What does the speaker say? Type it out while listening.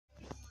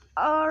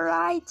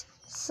Alright,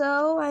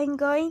 so I'm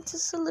going to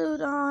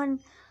salute on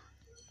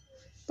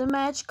the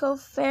magical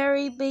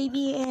fairy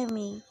baby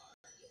Emmy.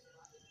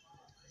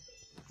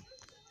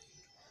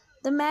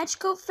 The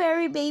magical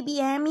fairy baby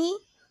Emmy?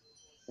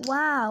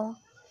 Wow,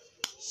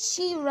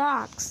 she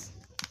rocks.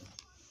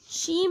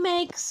 She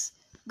makes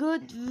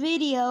good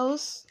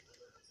videos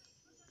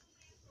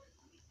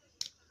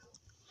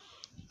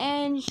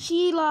and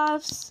she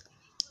loves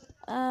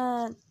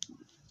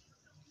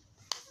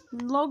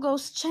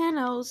Logos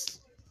channels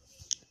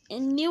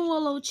and New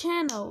Willow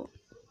channel.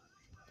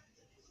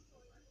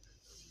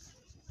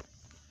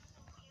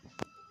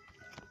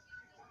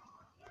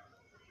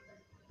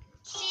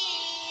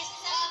 She's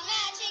a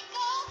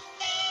magical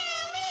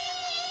fairy.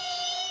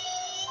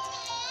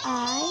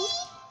 I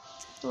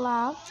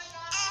love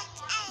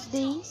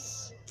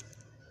this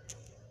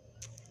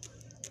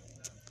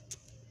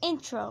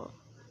intro.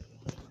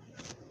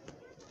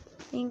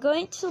 I'm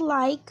going to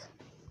like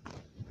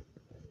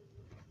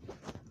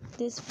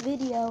this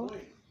video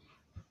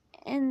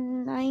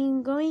and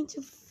I'm going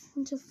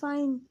to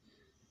find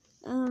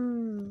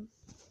to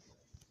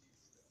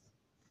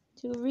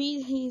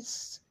read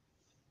his.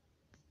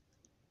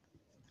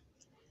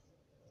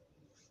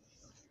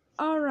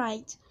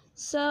 Alright,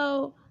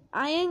 so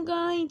I am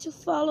going to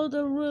follow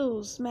the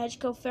rules,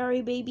 magical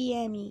fairy baby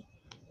Emmy.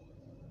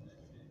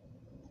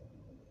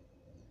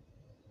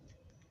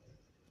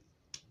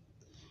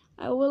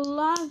 I will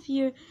love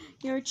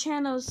your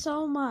channel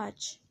so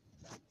much.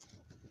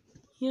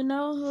 You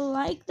know who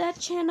like that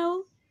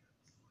channel?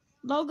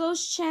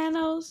 Logos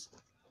channels,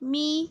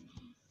 me,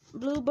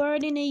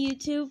 Bluebird in the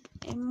YouTube,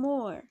 and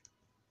more.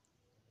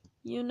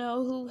 You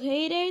know who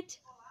hate it?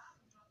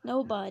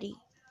 Nobody.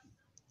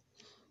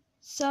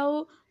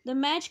 So the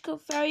magical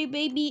fairy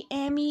baby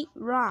Emmy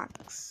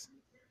rocks.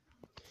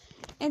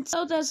 And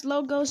so does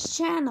Logos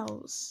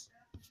channels.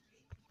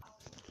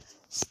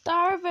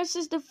 Star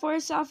versus the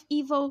Force of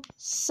Evil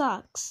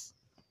sucks.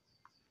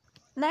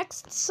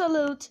 Next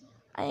salute,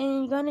 I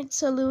am gonna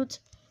salute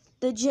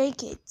the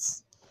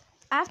J-Kids.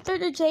 After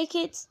the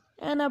J-Kids,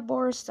 Anna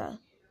Borsa.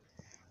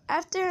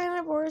 After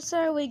Anna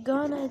Borsa, we're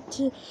gonna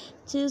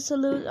to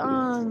salute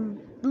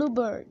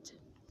Bluebird.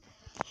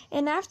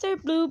 And after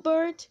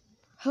Bluebird,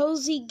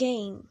 Hosey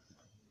Game.